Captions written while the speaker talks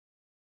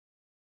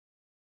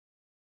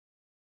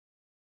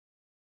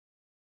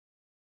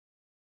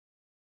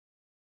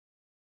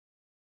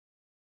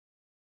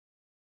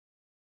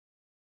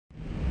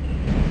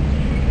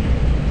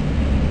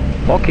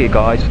Okay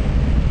guys,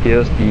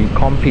 here's the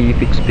Compi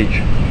fixed pitch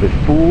with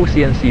full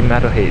CNC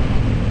metal head.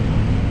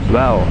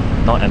 Well,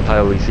 not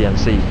entirely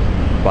CNC,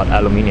 but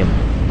aluminium.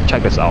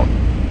 Check this out.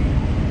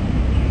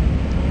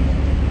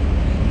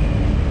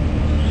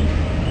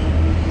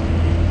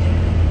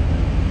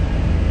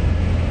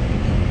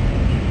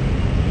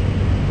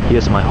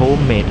 Here's my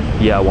homemade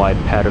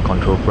DIY pedal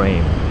control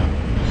frame.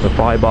 The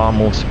fly bar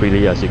moves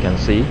freely as you can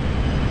see,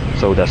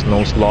 so there's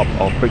no slop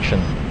or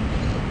friction.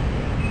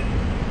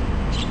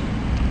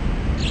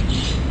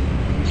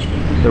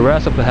 The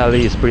rest of the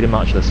heli is pretty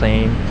much the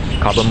same,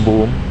 carbon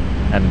boom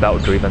and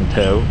belt driven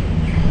tail,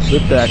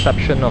 with the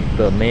exception of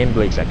the main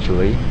blades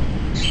actually.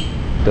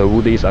 The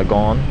woodies are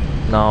gone.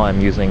 Now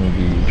I'm using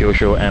the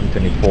Kyosho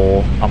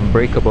M24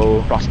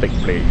 unbreakable plastic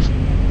blades.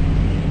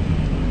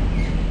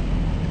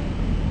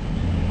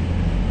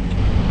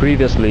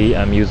 Previously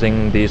I'm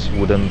using these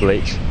wooden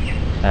blades,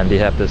 and they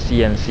have the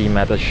CNC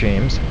metal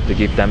shims to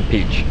give them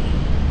pitch.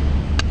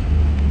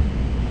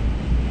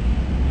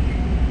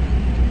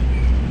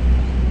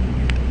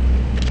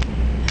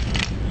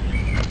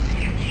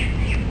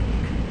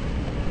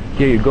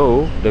 Here you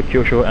go, the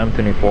Kyosho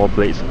M24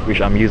 blades which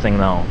I'm using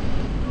now.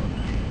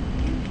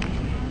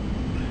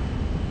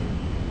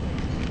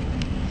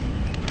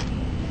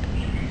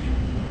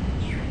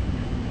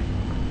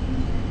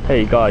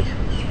 Hey guys,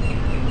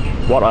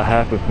 what I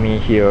have with me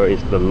here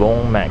is the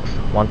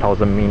LamaV3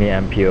 1000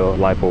 mAh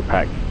LiPo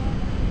pack.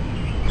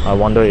 I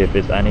wonder if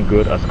it's any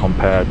good as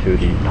compared to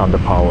the Thunder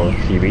Power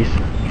series.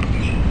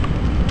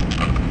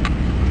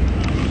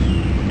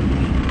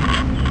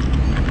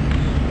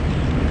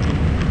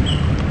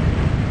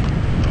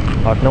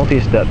 I've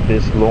noticed that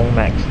these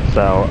LamaV3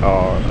 cells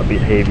are a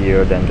bit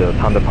heavier than the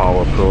Thunder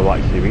Power Pro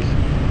Lite series,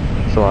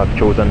 so I've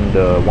chosen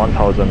the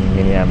 1000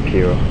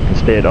 mAh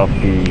instead of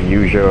the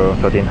usual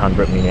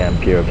 1300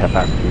 mAh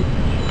capacity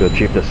to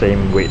achieve the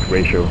same weight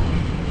ratio.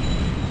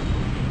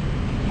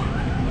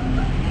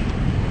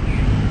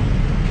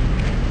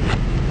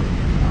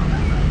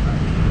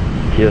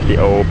 Here's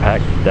the old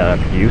pack that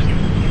I've used,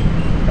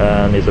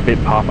 and it's a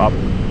bit puffed up,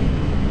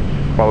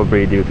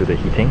 probably due to the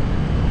heating.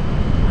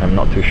 I'm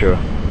not too sure.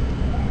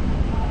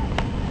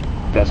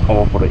 That's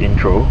all for the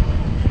intro.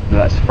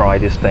 Let's fry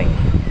this thing.